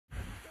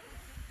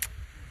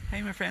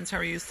Hey my friends, how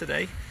are you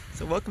today?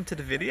 So welcome to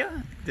the video.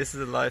 This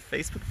is a live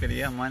Facebook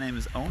video. My name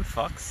is Owen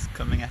Fox,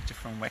 coming at you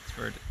from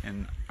Wexford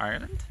in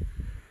Ireland.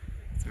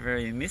 It's a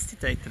very misty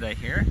day today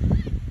here,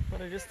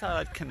 but I just thought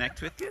I'd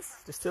connect with you.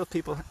 There's still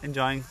people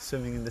enjoying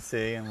swimming in the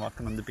sea and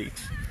walking on the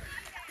beach.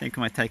 I think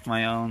I might take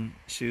my own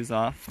shoes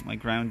off, put my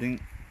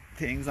grounding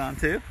things on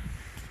too.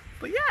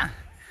 But yeah,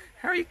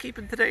 how are you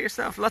keeping today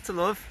yourself? Lots of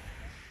love.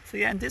 So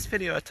yeah, in this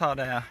video I thought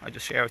I'd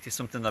just share with you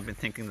something that I've been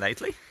thinking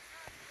lately.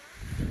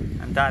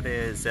 And that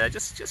is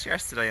just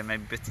yesterday and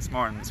maybe a bit this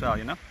morning as well,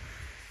 you know.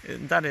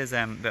 That is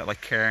about like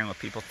caring what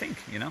people think,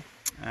 you know.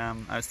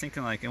 I was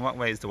thinking, like, in what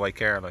ways do I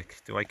care? Like,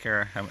 do I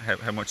care?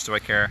 How much do I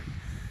care?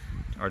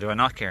 Or do I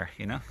not care,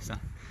 you know? So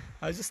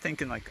I was just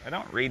thinking, like, I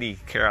don't really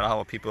care at all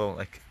what people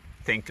like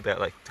think about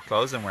like the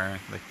clothes I'm wearing.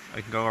 Like,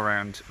 I can go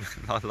around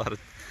with a lot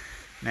of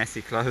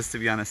messy clothes, to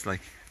be honest.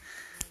 Like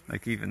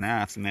even now I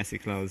have some messy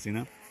clothes, you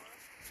know,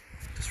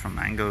 just from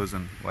mangoes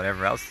and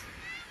whatever else.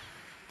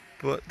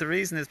 But the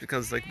reason is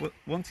because, like,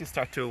 once you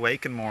start to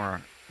awaken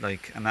more,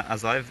 like, and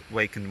as I've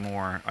awakened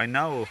more, I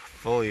know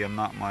fully I'm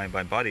not my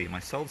body,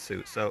 my soul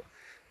suit. So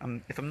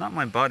if I'm not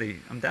my body,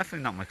 I'm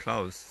definitely not my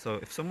clothes. So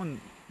if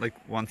someone like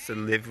wants to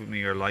live with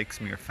me or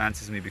likes me or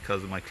fancies me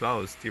because of my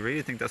clothes, do you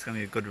really think that's going to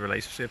be a good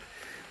relationship?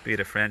 Be it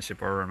a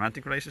friendship or a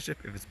romantic relationship,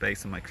 if it's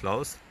based on my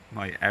clothes,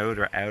 my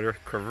outer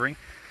covering?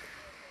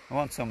 I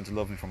want someone to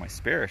love me for my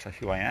spirit, like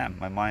who I am,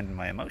 my mind and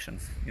my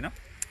emotions, you know?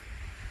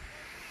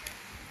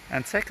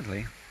 And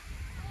secondly,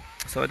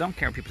 so I don't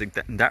care what people think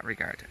in that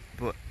regard,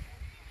 but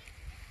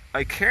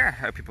I care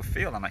how people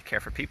feel and I care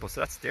for people,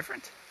 so that's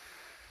different.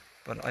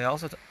 But I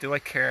also, do I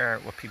care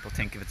what people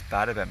think if it's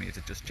bad about me? Is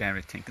it just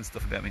generally thinking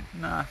stuff about me?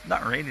 Nah,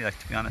 not really, like,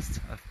 to be honest.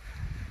 I've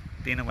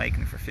been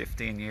awakening for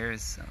 15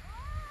 years, so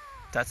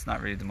that's not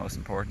really the most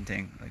important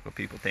thing, like what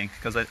people think,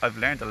 because I've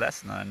learned a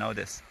lesson, and I know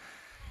this,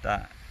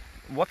 that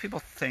what people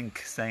think,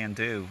 say and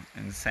do,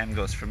 and the same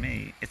goes for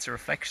me, it's a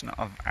reflection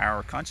of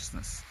our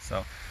consciousness.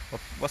 So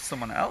what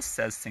someone else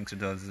says, thinks or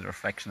does is a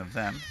reflection of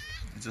them.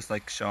 It's just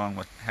like showing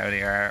how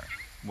they are,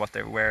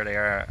 where they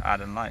are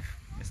at in life,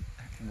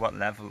 what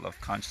level of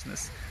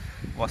consciousness,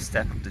 what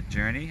step of the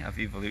journey of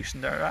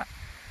evolution they're at,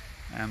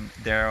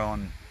 their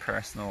own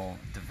personal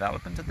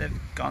development that they've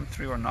gone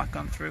through or not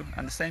gone through.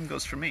 And the same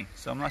goes for me.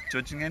 So I'm not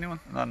judging anyone,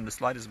 not in the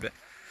slightest bit.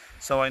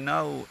 So I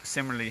know,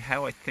 similarly,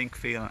 how I think,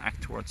 feel and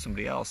act towards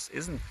somebody else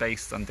isn't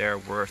based on their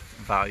worth,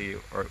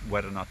 value, or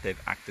whether or not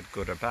they've acted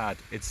good or bad.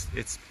 It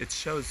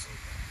shows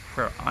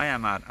where I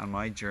am at on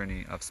my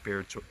journey of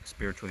spiritual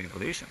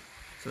evolution.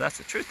 So that's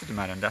the truth of the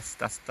matter, and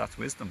that's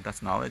wisdom,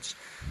 that's knowledge,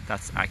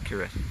 that's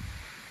accurate,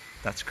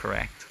 that's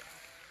correct.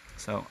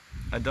 So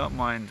I don't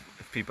mind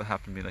if people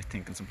happen to be like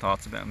thinking some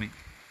thoughts about me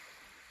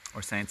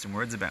or saying some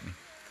words about me.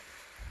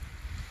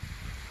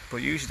 But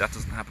usually that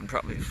doesn't happen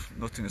properly.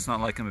 Nothing. It's not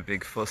like I'm a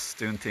big fuss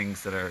doing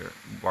things that are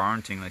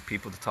warranting like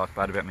people to talk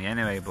bad about me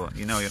anyway. But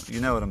you know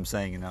what I'm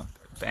saying. You know,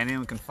 if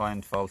anyone can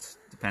find fault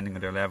depending on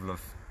their level of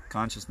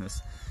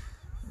consciousness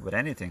with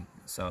anything.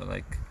 So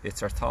like,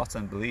 it's our thoughts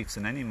and beliefs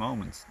in any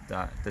moment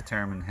that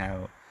determine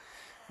how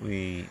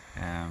we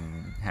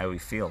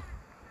feel,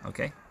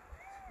 okay,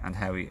 and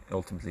how we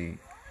ultimately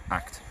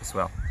act as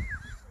well.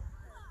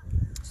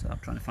 So I'm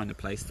trying to find a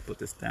place to put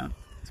this down.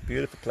 It's a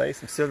beautiful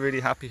place. I'm still really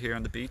happy here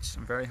on the beach.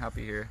 I'm very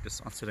happy here,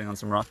 just sitting on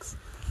some rocks.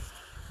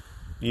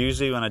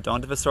 Usually when I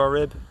don't have a sore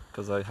rib,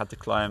 because I had to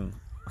climb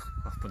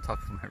up on top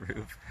of my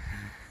roof,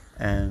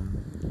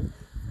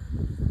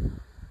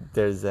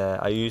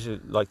 I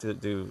usually like to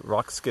do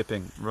rock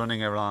skipping,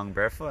 running along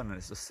barefoot, and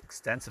it's just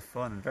extensive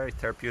fun and very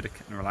therapeutic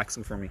and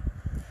relaxing for me.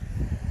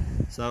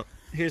 So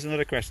here's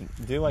another question.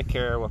 Do I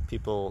care what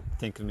people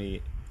think of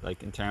me,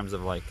 like in terms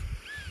of like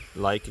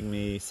liking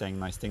me, saying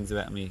nice things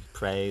about me,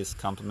 praise,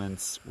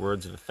 compliments,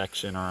 words of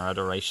affection or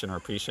adoration or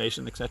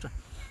appreciation, etc.?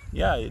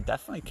 Yeah, I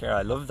definitely care.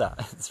 I love that.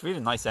 It's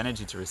really nice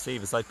energy to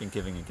receive. It's like being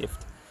giving a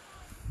gift.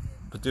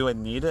 But do I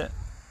need it?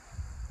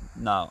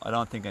 No, I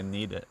don't think I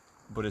need it,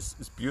 but it's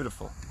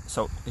beautiful.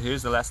 So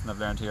here's the lesson I've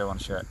learned here I want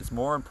to share. It's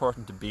more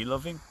important to be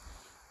loving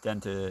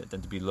than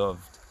to be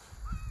loved.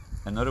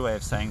 Another way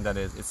of saying that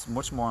is, it's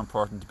much more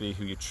important to be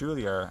who you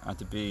truly are and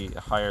to be a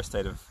higher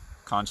state of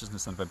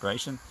consciousness and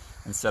vibration,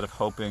 instead of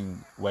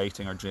hoping,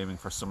 waiting or dreaming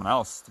for someone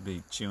else to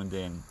be tuned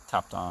in,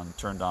 tapped on,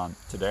 turned on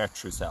to their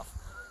true self.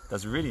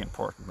 That's really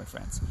important, my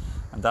friends,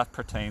 and that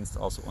pertains to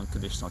also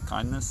unconditional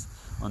kindness,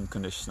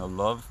 unconditional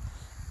love.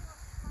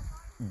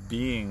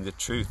 Being the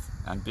truth,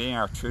 and being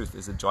our truth,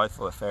 is a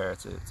joyful affair.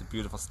 It's a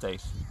beautiful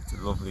state. It's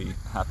a lovely,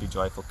 happy,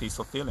 joyful,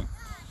 peaceful feeling,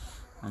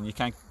 and you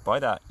can't buy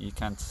that. You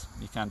can't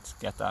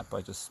get that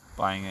by just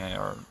buying it,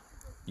 or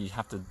you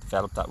have to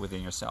develop that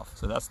within yourself.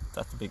 So that's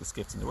the biggest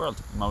gift in the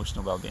world: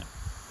 emotional well-being.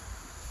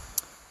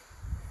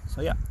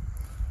 So yeah,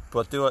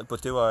 but do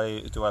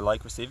I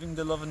like receiving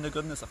the love and the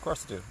goodness? Of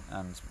course I do.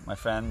 And my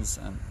friends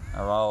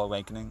are all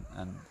awakening,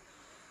 and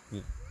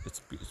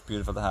it's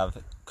beautiful to have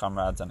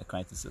comrades and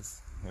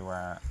acquaintances who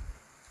are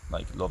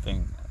like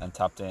loving and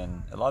tapped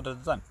in a lot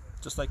of the time,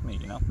 just like me,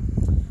 you know.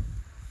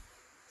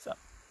 So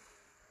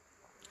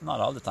not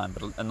all the time,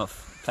 but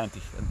enough,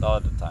 plenty, a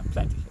lot of the time,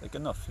 plenty, like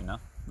enough, you know.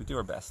 We do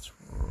our best.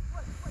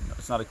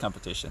 It's not a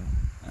competition,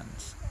 and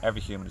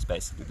every human is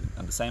basically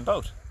on the same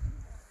boat.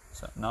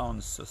 So no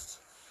one's just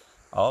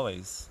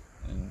always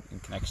in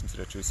connection to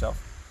their true self.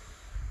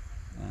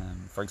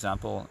 For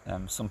example,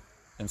 in some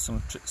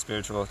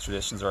spiritual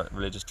traditions or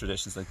religious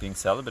traditions, like being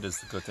celibate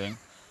is a good thing.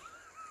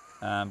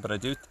 But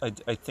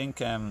I think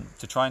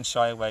to try and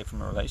shy away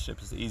from a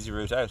relationship is the easy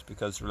route out,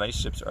 because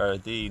relationships are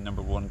the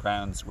number one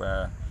grounds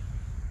where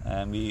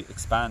we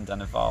expand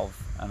and evolve,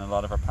 and a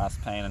lot of our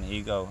past pain and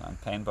ego and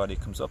pain body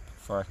comes up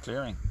for our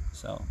clearing.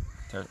 So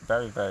they're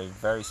very, very,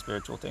 very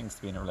spiritual things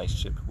to be in a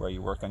relationship where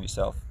you work on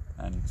yourself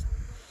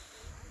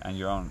and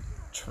your own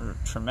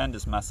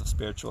tremendous, massive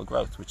spiritual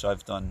growth, which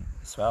I've done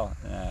as well.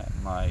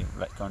 My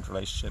current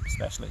relationship,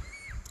 especially,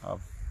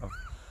 of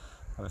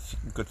a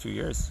good few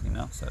years, you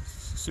know. So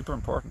it's super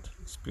important.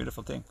 It's a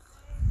beautiful thing.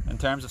 In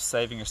terms of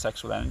saving your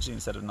sexual energy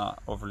instead of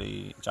not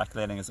overly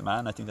ejaculating as a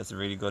man, I think that's a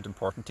really good,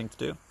 important thing to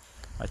do.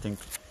 I think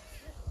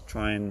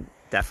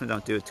definitely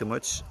don't do it too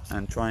much,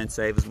 and try and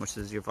save as much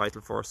as your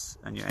vital force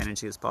and your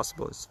energy as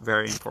possible. It's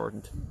very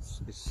important.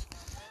 It's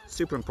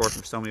super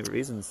important for so many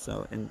reasons.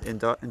 So in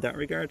that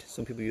regard,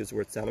 some people use the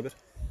word celibate.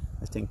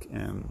 I think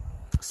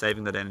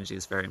saving that energy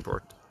is very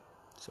important.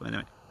 So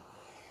anyway,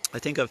 I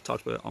think I've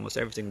talked about almost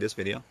everything in this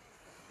video.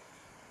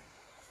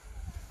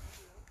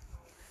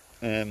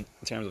 In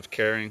terms of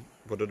caring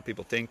what other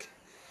people think.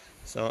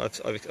 So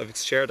I've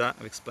shared that,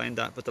 I've explained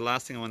that, but the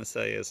last thing I want to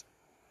say is,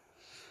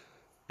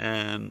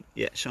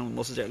 showing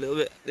muscles there, a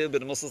little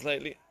bit of muscles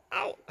lately.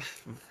 Ow!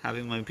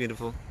 Having my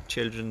beautiful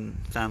children,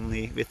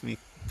 family with me,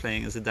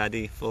 playing as a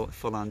daddy,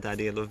 full on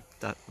daddy. I love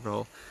that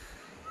role.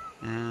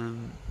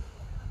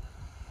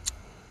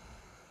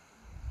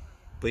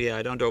 But yeah,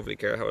 I don't overly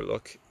care how I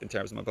look in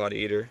terms of my body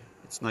either.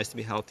 It's nice to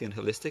be healthy and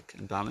holistic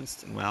and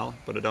balanced and well,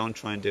 but I don't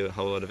try and do a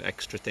whole lot of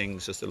extra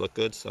things just to look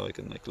good, so I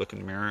can like look in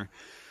the mirror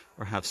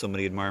or have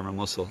somebody admire my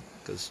muscle.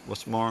 Because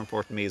what's more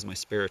important to me is my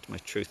spirit, my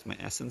truth, my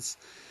essence,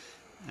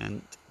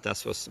 and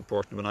that's what's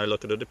important when I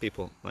look at other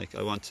people. Like,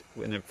 I want,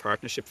 in a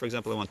partnership, for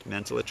example, I want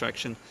mental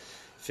attraction,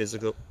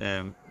 physical,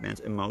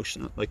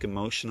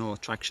 emotional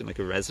attraction, like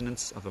a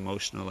resonance of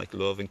emotional, like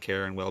love and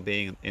care and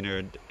well-being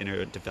and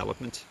inner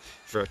development,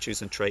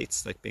 virtues and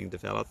traits like being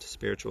developed,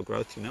 spiritual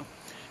growth, you know,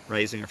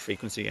 raising our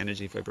frequency,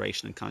 energy,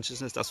 vibration and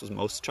consciousness. That's what's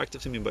most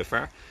attractive to me by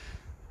far,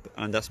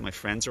 and that's my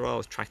friends are all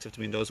attractive to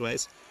me in those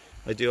ways.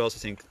 I do also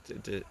think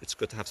it's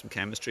good to have some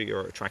chemistry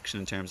or attraction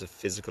in terms of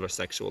physical or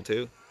sexual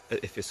too,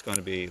 if it's going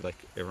to be like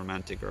a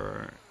romantic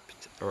or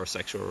a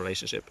sexual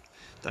relationship.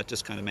 That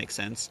just kind of makes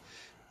sense.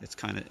 It's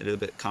kind of a little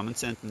bit common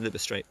sense and a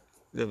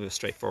little bit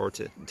straightforward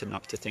to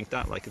not to think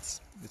that. Like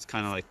it's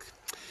kind of like,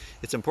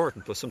 it's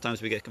important, but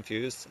sometimes we get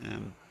confused.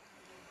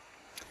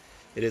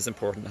 It is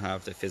important to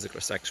have the physical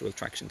or sexual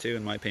attraction too,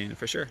 in my opinion,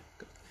 for sure.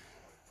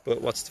 But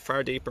what's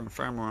far deeper and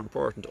far more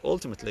important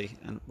ultimately,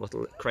 and what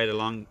will create a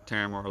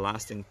long-term or a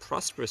lasting,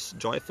 prosperous,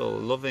 joyful,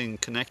 loving,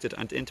 connected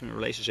and intimate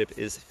relationship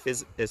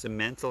is a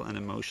mental and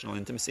emotional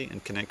intimacy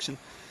and connection,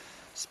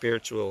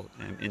 spiritual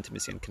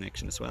intimacy and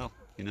connection as well,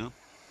 you know.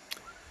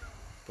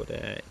 But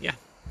yeah,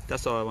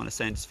 that's all I want to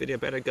say in this video.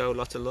 Better go,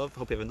 lots of love,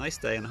 hope you have a nice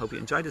day, and I hope you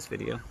enjoyed this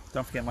video.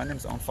 Don't forget, my name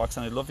is Owen Fox,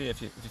 and I'd love you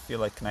if you feel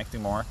like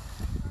connecting more.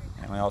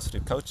 And I also do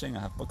coaching. I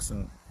have books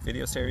and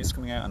video series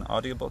coming out, and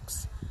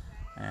audiobooks.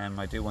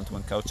 I do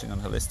one-to-one coaching on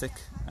holistic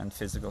and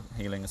physical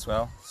healing as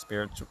well,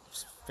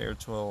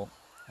 spiritual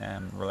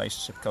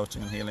relationship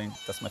coaching and healing.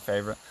 That's my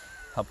favorite.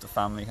 Help the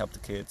family, help the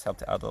kids, help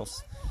the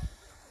adults.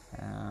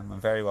 I'm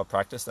very well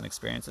practiced and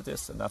experienced at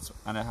this,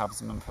 and it happens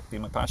to be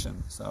my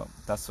passion. So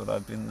that's what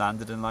I've been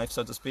landed in life,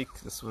 so to speak.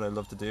 This is what I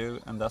love to do,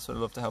 and that's what I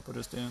love to help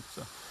others do.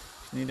 So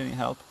if you need any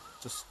help,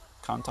 just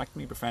contact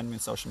me, befriend me on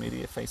social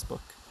media,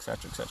 Facebook,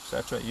 etc., etc.,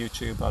 etc.,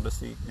 YouTube,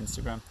 Odyssey,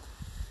 Instagram.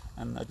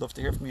 And I'd love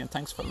to hear from you, and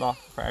thanks a lot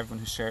for everyone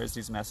who shares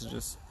these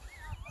messages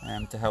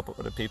to help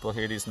other people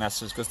hear these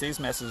messages, because these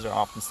messages are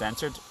often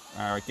censored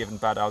or given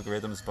bad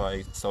algorithms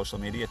by social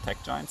media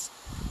tech giants,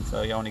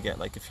 so you only get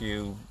like a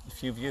few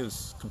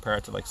views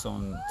compared to like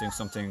someone doing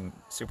something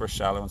super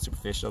shallow and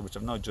superficial, which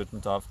I've no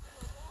judgment of,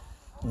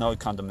 no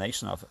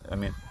condemnation of, I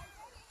mean,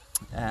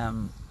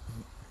 and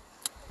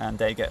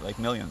they get like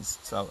millions.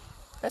 So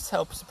let's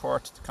help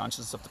support the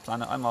consciousness of the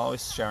planet. I'm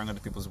always sharing other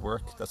people's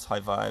work that's high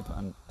vibe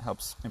and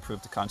helps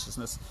improve the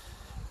consciousness,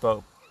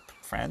 both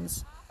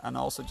friends and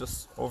also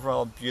just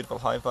overall beautiful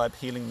high vibe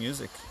healing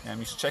music.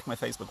 You should check my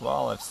Facebook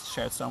wall. I've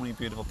shared so many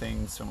beautiful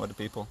things from other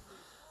people.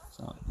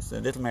 So it's a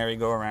little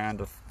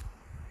merry-go-round of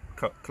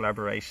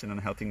collaboration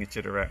and helping each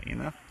other out, you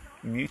know,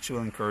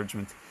 mutual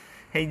encouragement.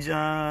 Hey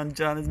John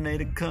has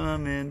made a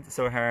comment.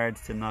 So hard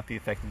to not be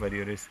affected by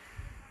the others.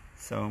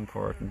 So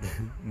important.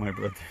 My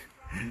brother.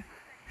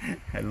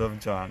 I love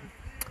John.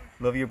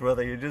 Love you,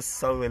 brother. You're just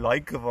so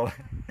likeable.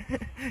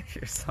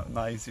 You're so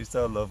nice. You're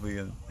so lovely,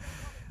 and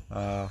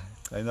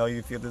I know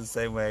you feel the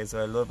same way.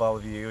 So I love all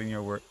of you and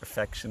your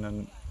affection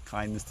and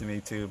kindness to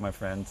me too, my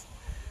friends.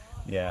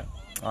 Yeah.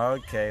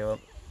 Okay. Well,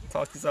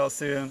 talk to you all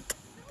soon.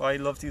 Bye,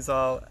 love to you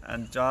all.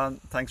 And John,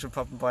 thanks for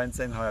popping by and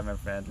saying hi, my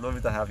friend.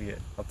 Lovely to have you.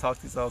 I'll talk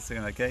to you all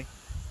soon, okay?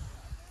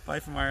 Bye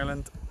from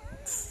Ireland.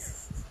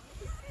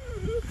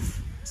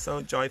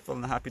 So joyful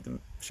and happy to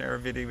share a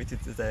video with you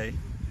today.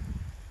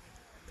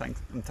 I'm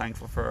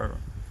thankful for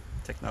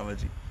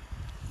technology.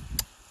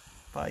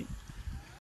 Bye.